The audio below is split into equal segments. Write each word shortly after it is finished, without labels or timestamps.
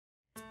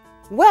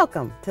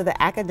Welcome to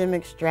the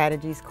Academic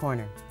Strategies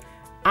Corner.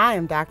 I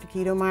am Dr.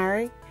 Keto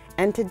Myrie,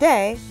 and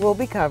today we'll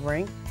be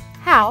covering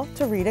how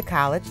to read a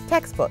college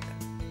textbook.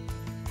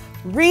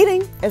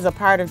 Reading is a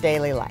part of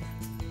daily life.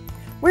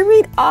 We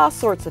read all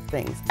sorts of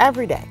things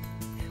every day.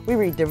 We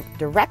read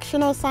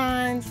directional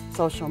signs,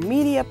 social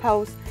media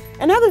posts,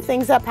 and other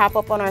things that pop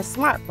up on our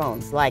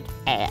smartphones like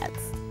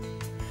ads.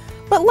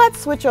 But let's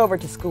switch over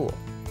to school.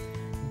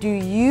 Do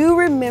you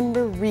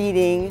remember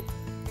reading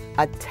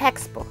a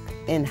textbook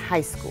in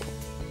high school?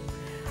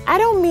 I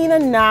don't mean a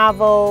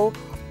novel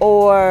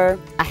or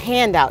a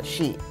handout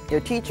sheet your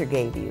teacher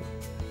gave you,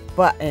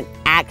 but an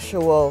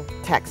actual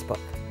textbook.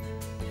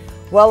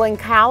 Well, in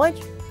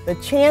college, the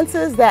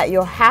chances that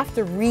you'll have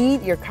to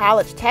read your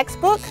college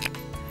textbook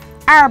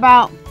are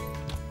about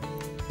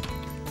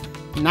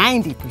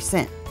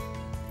 90%.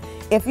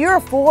 If you're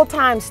a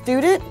full-time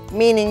student,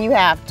 meaning you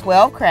have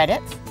 12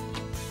 credits,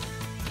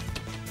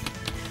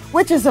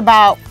 which is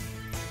about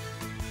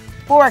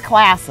 4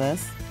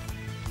 classes,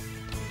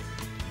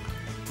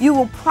 you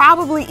will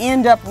probably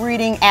end up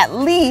reading at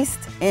least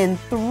in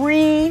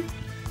 3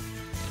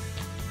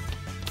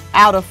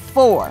 out of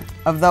 4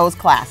 of those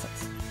classes.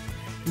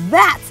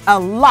 That's a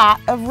lot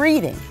of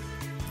reading.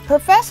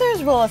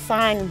 Professors will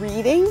assign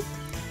reading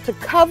to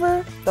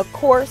cover the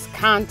course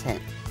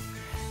content,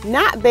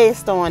 not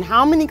based on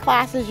how many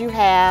classes you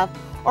have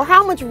or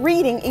how much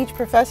reading each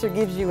professor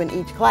gives you in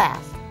each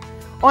class.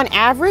 On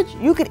average,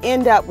 you could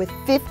end up with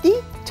 50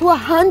 to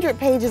 100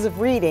 pages of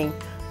reading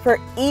for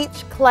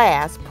each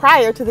class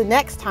prior to the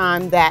next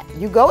time that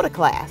you go to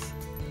class.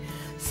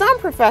 Some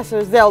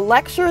professors, they'll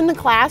lecture in the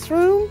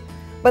classroom,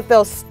 but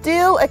they'll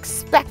still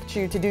expect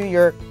you to do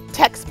your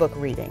textbook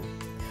reading.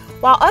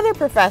 While other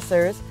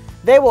professors,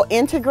 they will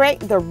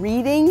integrate the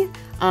reading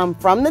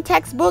from the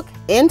textbook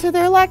into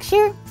their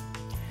lecture,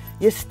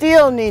 you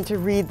still need to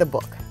read the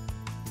book.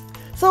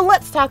 So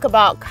let's talk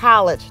about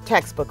college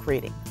textbook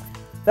reading.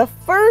 The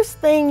first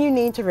thing you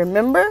need to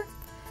remember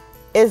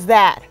is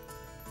that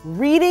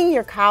reading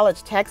your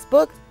college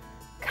textbook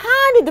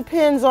kind of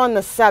depends on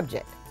the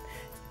subject.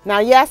 Now,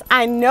 yes,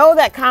 I know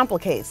that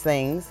complicates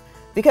things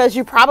because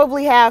you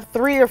probably have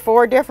 3 or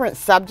 4 different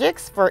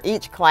subjects for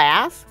each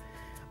class,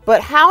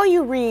 but how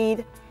you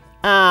read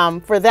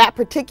for that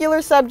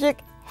particular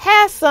subject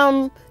has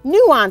some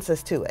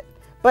nuances to it.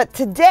 But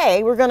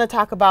today we're going to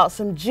talk about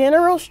some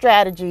general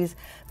strategies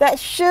that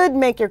should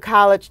make your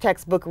college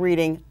textbook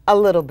reading a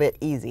little bit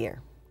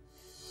easier.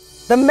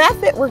 The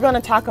method we're going to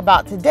talk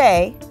about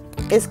today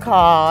is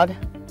called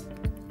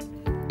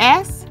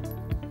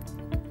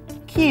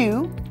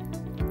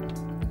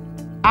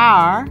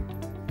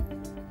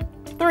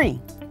SQR3.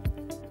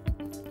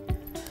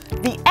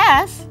 The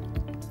S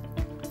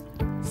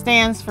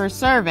stands for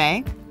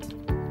survey.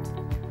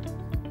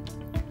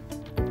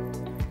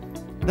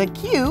 The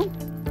Q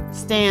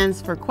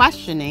stands for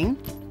questioning.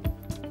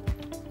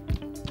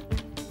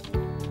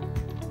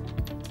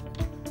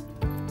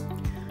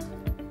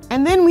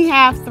 And then we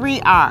have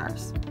 3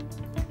 R's.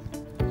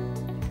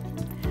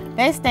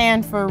 They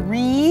stand for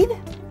read,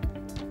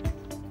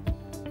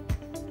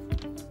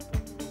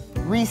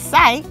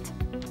 recite,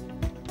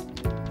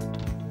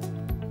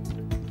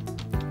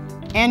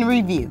 and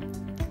review.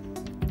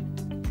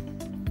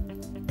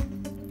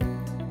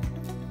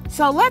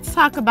 So let's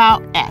talk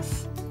about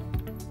S.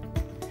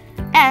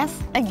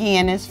 S,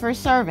 again, is for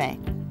survey.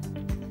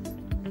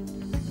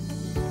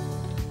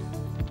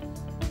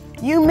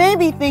 You may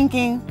be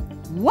thinking,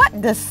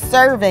 what does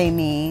survey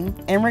mean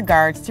in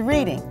regards to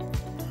reading?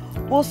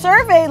 Well,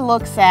 survey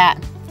looks at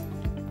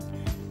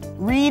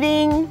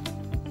reading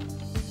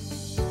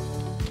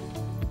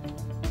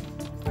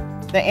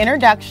the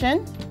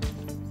introduction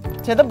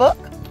to the book.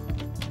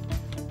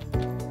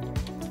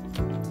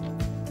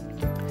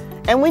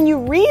 And when you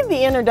read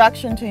the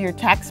introduction to your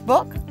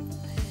textbook,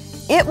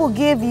 it will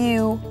give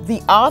you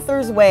the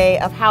author's way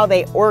of how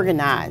they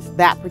organize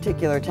that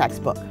particular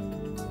textbook,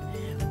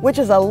 which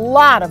is a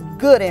lot of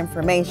good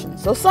information.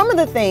 So some of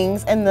the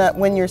things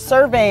when you're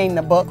surveying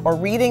the book or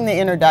reading the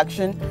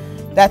introduction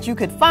that you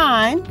could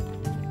find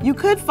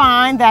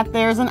that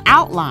there's an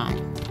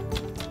outline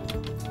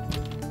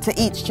to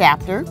each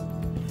chapter.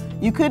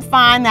 You could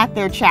find that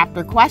there are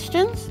chapter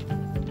questions.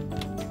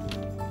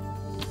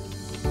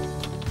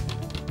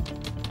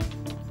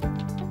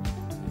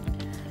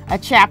 A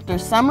chapter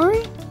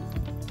summary.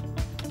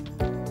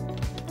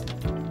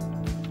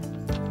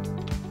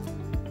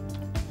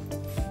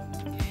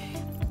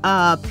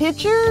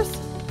 Pictures,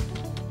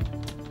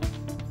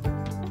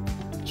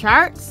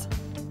 charts,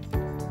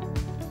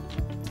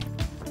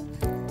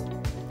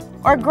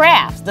 or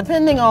graphs,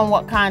 depending on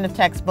what kind of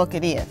textbook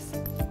it is.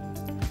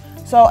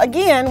 So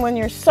again, when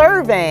you're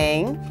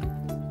surveying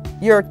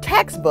your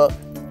textbook,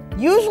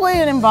 usually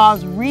it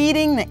involves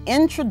reading the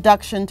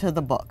introduction to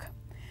the book,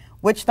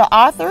 which the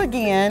author,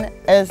 again,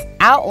 is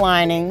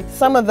outlining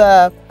some of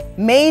the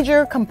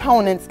major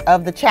components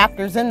of the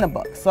chapters in the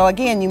book. So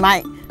again,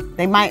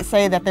 they might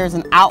say that there's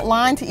an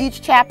outline to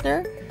each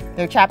chapter,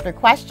 there are chapter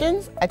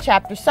questions, a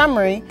chapter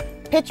summary,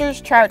 pictures,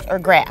 charts, or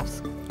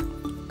graphs.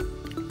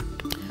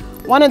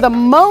 One of the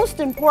most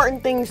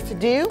important things to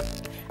do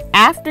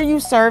after you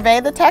survey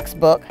the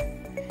textbook,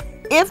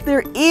 if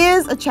there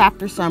is a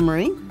chapter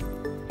summary,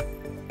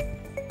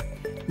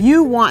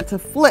 you want to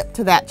flip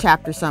to that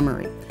chapter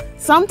summary.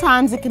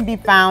 Sometimes it can be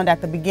found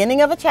at the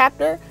beginning of a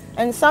chapter,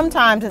 and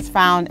sometimes it's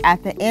found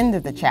at the end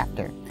of the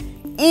chapter.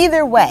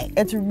 Either way,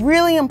 it's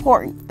really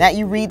important that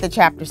you read the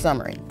chapter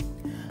summary.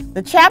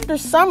 The chapter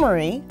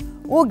summary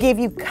will give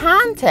you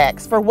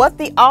context for what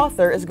the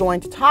author is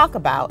going to talk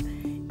about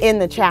in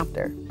the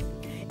chapter.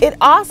 It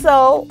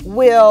also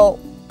will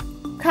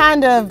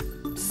kind of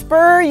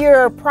spur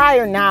your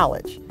prior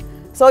knowledge.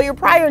 So your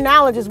prior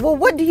knowledge is, well,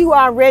 what do you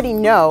already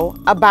know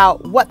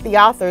about what the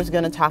author is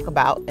going to talk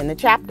about in the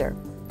chapter?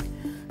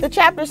 The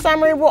chapter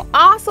summary will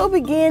also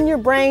begin your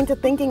brain to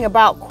thinking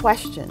about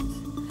questions.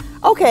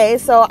 Okay,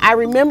 so I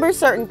remember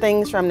certain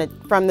things from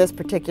this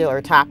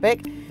particular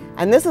topic,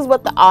 and this is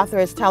what the author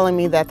is telling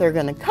me that they're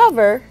going to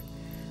cover,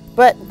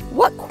 but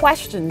what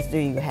questions do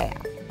you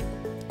have?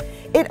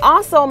 It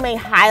also may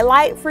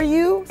highlight for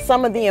you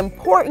some of the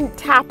important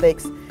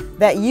topics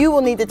that you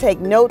will need to take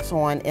notes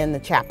on in the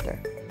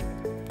chapter.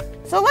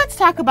 So let's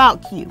talk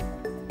about Q.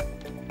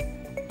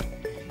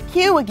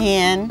 Q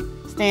again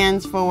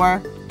stands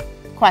for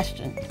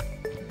questions.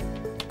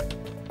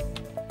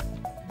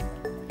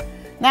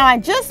 Now, I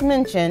just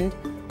mentioned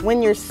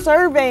when you're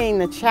surveying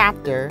the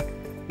chapter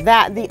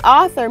that the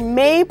author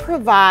may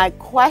provide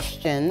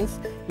questions,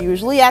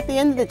 usually at the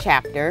end of the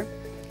chapter,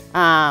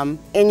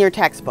 in your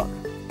textbook.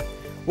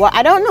 Well,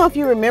 I don't know if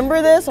you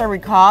remember this or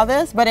recall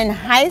this, but in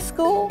high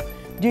school,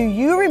 do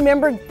you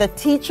remember the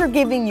teacher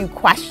giving you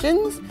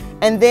questions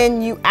and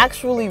then you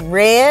actually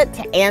read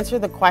to answer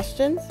the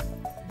questions?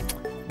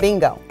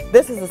 Bingo.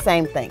 This is the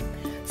same thing.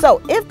 So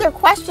if there are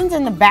questions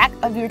in the back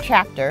of your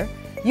chapter,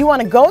 you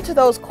want to go to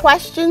those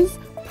questions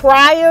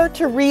prior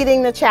to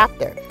reading the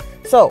chapter.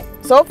 So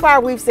far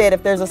we've said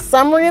if there's a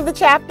summary of the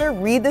chapter,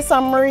 read the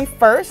summary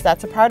first.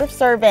 That's a part of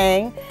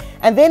surveying.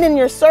 And then in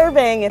your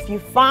surveying, if you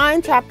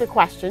find chapter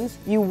questions,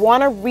 you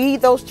want to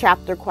read those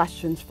chapter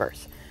questions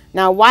first.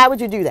 Now, why would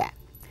you do that?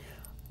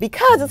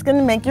 Because it's going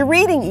to make your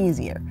reading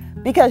easier.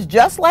 Because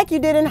just like you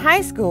did in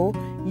high school,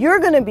 you're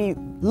going to be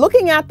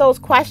looking at those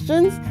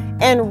questions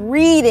and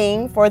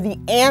reading for the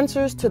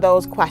answers to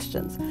those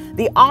questions.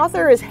 The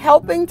author is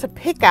helping to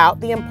pick out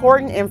the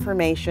important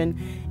information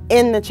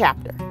in the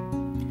chapter.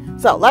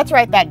 So let's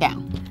write that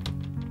down.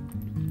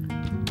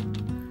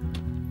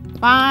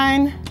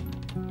 Find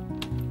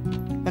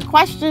the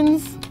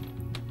questions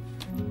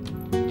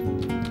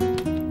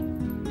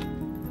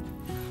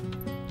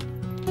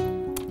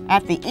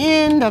at the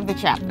end of the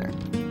chapter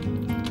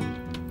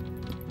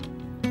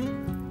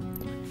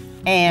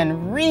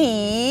and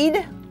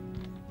read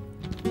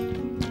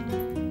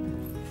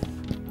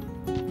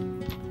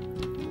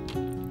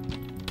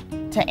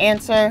to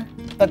answer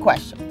the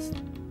questions.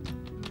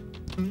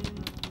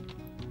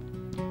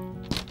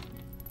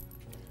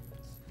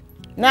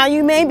 Now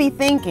you may be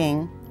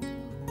thinking,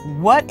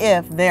 what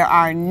if there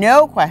are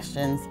no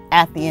questions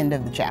at the end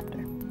of the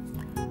chapter?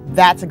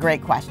 That's a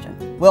great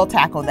question. We'll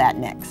tackle that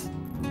next.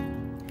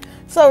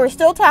 So we're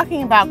still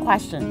talking about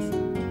questions.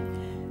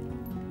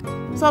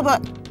 So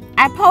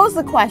I pose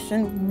the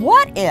question,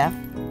 what if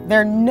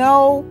there are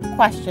no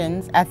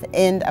questions at the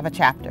end of a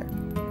chapter?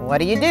 What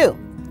do you do?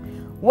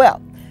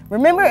 Well,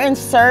 remember in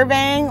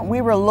surveying,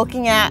 we were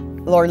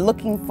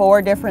looking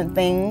for different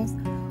things.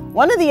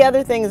 One of the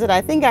other things that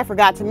I think I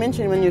forgot to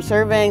mention when you're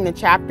surveying the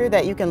chapter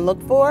that you can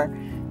look for,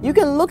 you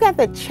can look at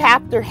the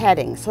chapter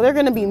headings. So there are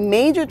going to be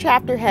major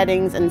chapter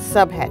headings and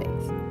subheadings.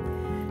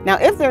 Now,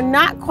 if there are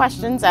not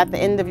questions at the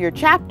end of your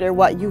chapter,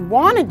 what you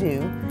want to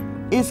do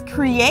is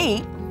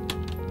create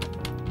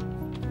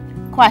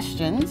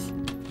questions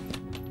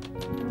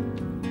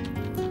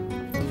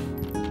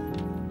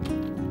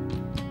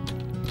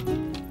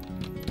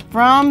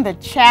from the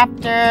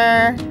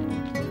chapter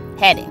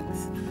headings.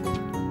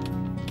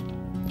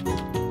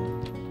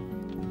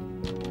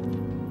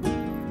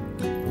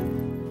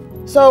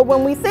 So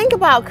when we think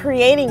about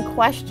creating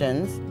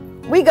questions,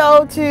 we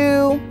go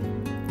to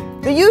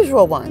the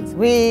usual ones.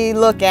 We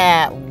look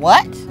at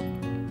what,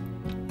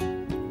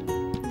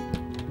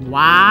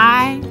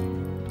 why,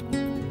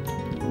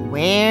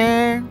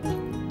 where,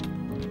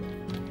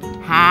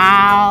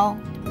 how,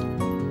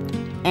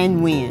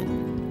 and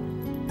when.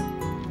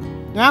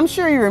 Now I'm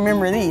sure you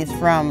remember these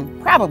from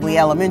probably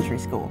elementary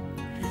school.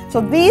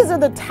 So these are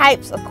the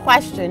types of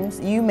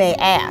questions you may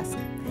ask.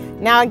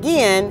 Now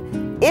again,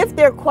 if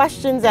there are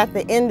questions at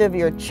the end of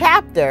your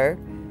chapter,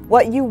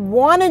 what you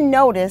want to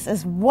notice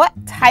is what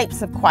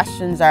types of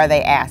questions are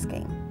they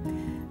asking.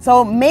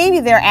 So maybe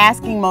they're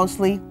asking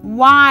mostly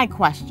why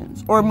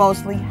questions or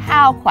mostly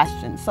how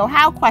questions. So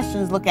how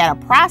questions look at a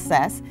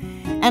process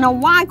and a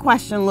why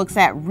question looks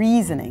at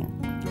reasoning.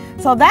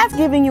 So that's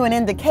giving you an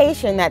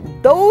indication that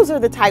those are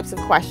the types of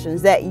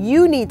questions that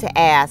you need to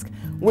ask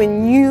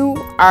when you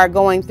are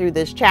going through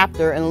this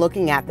chapter and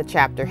looking at the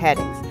chapter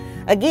headings.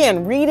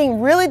 Again, reading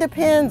really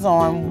depends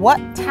on what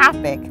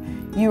topic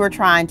you are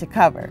trying to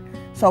cover.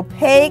 So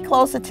pay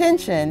close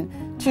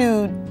attention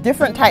to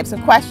different types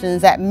of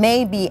questions that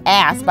may be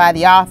asked by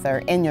the author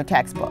in your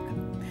textbook.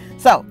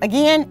 So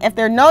again, if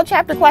there are no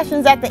chapter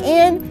questions at the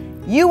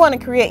end, you want to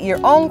create your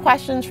own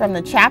questions from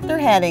the chapter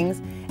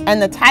headings,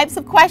 and the types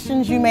of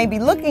questions you may be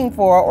looking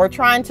for or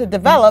trying to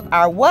develop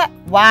are what,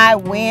 why,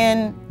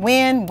 when,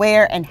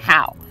 where, and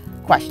how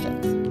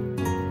questions.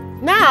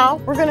 Now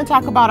we're going to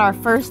talk about our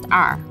first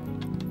R,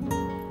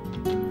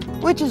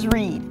 which is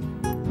read.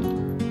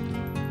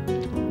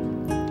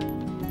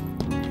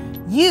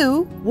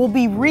 You will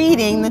be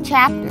reading the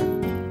chapter,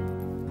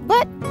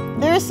 but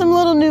there's some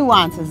little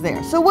nuances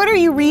there. So what are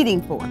you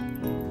reading for?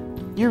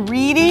 You're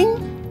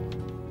reading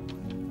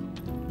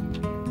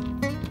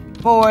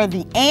for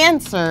the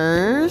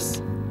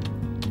answers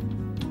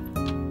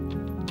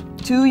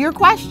to your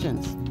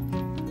questions.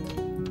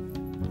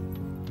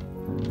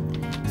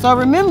 So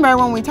remember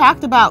when we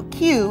talked about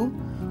Q,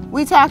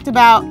 we talked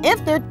about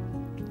if there are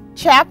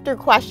chapter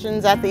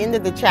questions at the end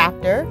of the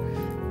chapter,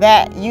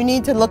 that you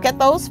need to look at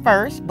those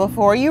first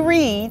before you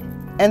read,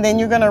 and then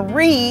you're going to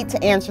read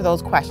to answer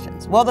those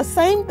questions. Well, the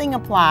same thing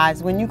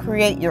applies when you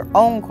create your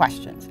own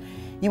questions.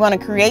 You want to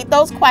create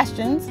those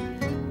questions,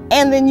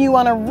 and then you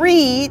want to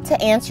read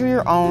to answer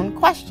your own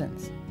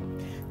questions.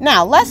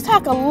 Now, let's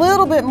talk a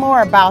little bit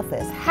more about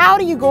this. How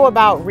do you go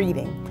about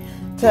reading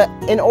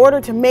in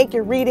order to make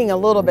your reading a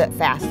little bit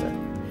faster?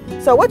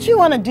 So what you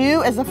want to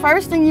do is the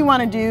first thing you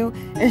want to do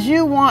is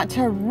you want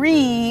to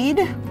read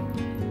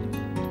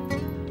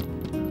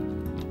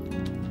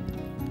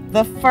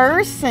the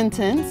first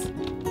sentence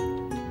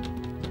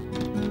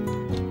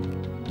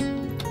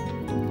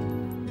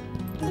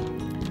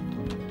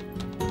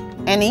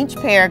in each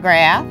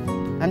paragraph.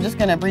 I'm just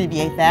going to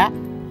abbreviate that.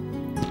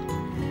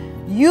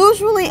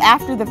 Usually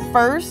after the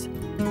first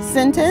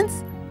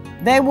sentence,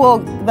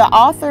 the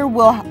author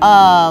will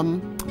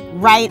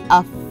write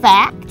a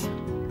fact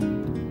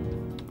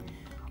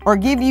or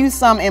give you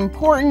some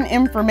important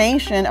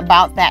information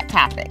about that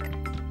topic.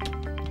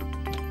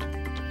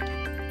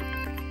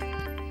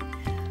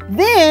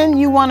 Then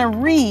you want to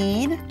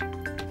read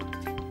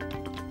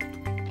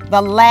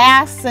the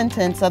last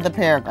sentence of the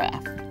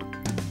paragraph.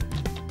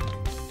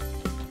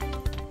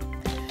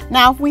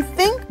 Now, if we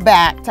think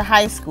back to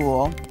high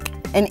school,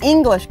 in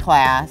English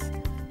class,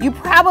 you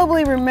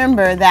probably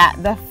remember that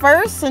the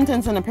first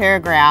sentence in a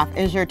paragraph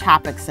is your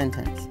topic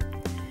sentence.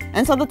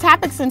 And so the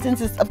topic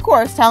sentence is, of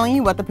course, telling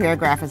you what the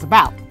paragraph is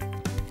about.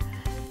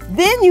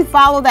 Then you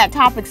follow that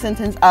topic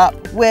sentence up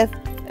with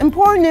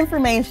important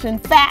information,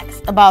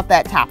 facts about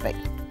that topic,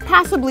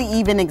 possibly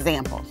even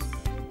examples.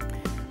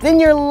 Then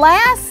your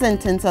last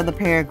sentence of the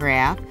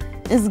paragraph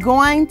is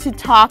going to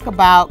talk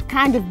about,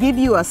 kind of give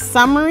you a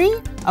summary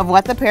of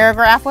what the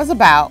paragraph was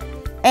about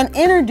and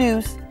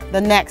introduce the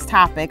next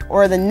topic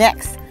or the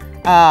next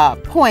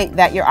point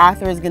that your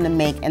author is going to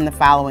make in the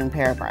following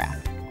paragraph.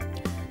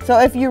 So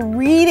if you're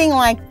reading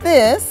like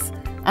this,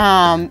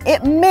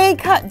 it may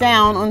cut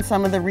down on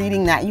some of the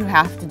reading that you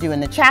have to do in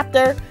the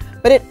chapter,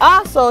 but it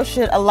also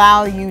should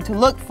allow you to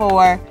look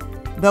for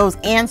those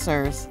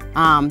answers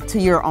to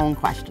your own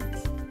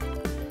questions.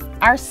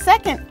 Our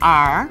second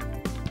R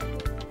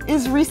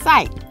is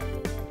recite.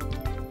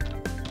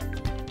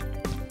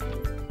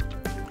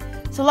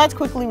 So let's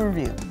quickly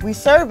review.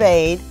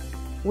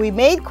 We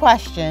made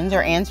questions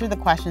or answered the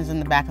questions in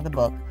the back of the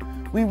book.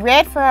 We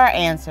read for our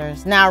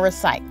answers. Now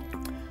recite.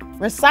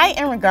 Recite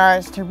in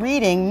regards to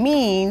reading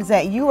means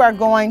that you are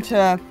going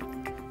to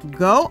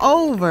go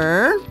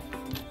over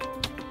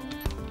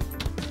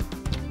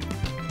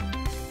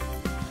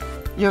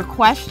your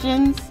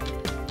questions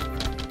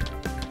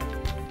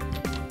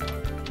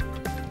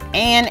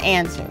and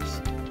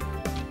answers.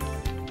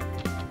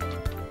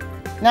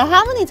 Now,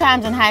 how many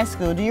times in high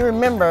school do you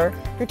remember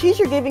your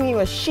teacher giving you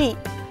a sheet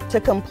to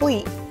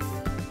complete?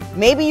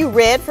 Maybe you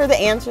read for the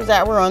answers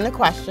that were on the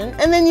question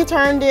and then you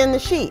turned in the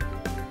sheet.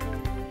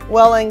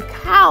 Well, in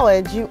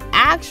college, you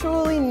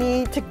actually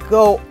need to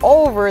go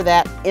over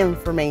that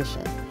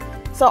information.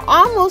 So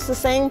almost the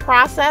same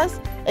process,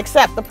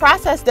 except the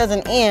process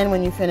doesn't end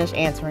when you finish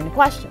answering the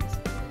questions.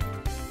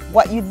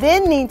 What you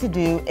then need to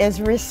do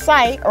is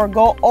recite or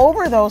go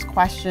over those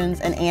questions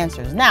and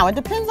answers. Now, it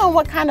depends on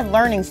what kind of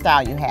learning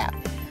style you have.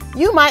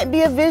 You might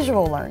be a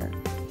visual learner.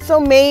 So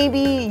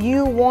maybe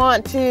you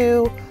want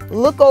to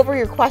look over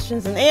your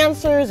questions and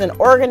answers and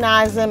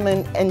organize them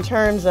in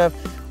terms of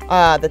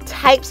the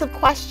types of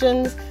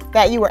questions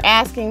that you were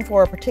asking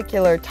for a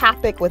particular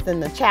topic within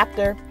the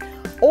chapter.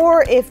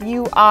 Or if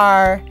you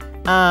are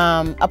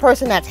a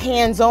person that's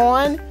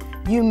hands-on,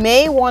 you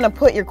may want to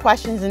put your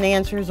questions and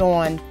answers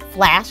on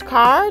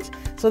flashcards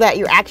so that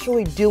you're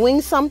actually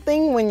doing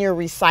something when you're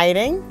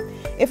reciting.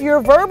 If you're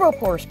a verbal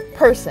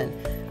person,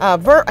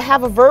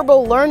 have a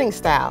verbal learning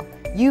style,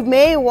 you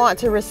may want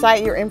to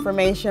recite your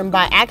information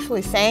by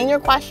actually saying your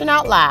question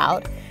out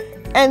loud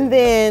and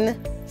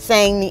then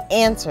saying the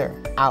answer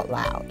out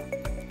loud.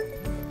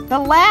 The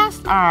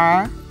last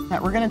R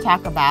that we're going to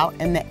talk about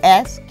in the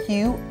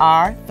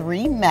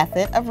SQR3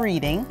 method of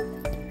reading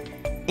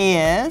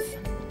is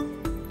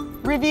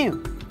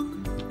review.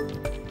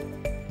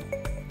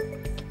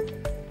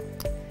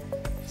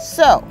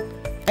 So,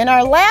 in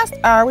our last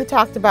hour, we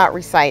talked about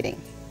reciting.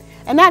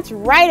 And that's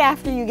right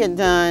after you get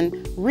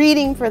done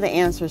reading for the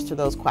answers to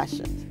those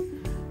questions.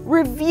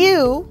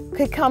 Review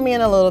could come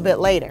in a little bit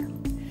later.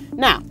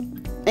 Now,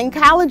 in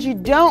college, you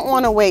don't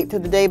want to wait till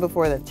the day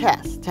before the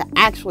test to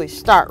actually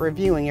start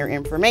reviewing your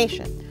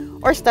information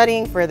or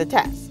studying for the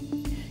test.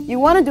 You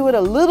want to do it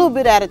a little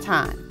bit at a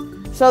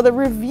time. So the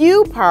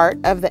review part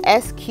of the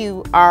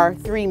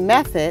SQR3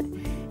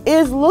 method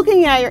is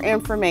looking at your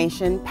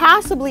information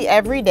possibly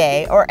every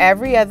day or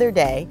every other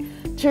day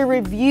to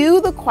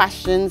review the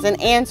questions and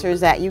answers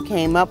that you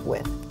came up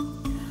with.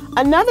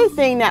 Another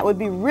thing that would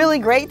be really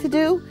great to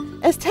do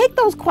is take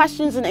those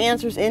questions and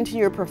answers into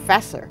your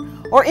professor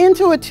or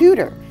into a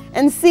tutor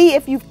and see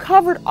if you've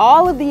covered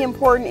all of the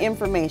important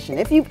information,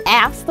 if you've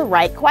asked the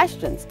right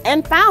questions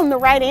and found the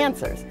right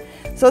answers,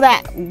 so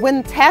that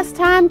when test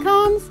time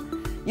comes,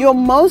 you'll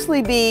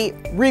mostly be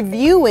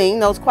reviewing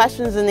those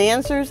questions and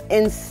answers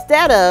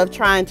instead of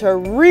trying to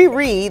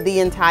reread the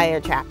entire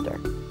chapter.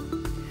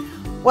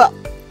 Well,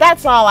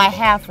 that's all I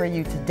have for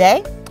you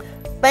today.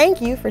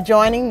 Thank you for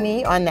joining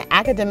me on the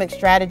Academic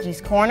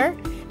Strategies Corner,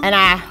 and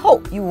I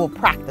hope you will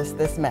practice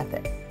this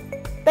method.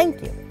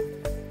 Thank you.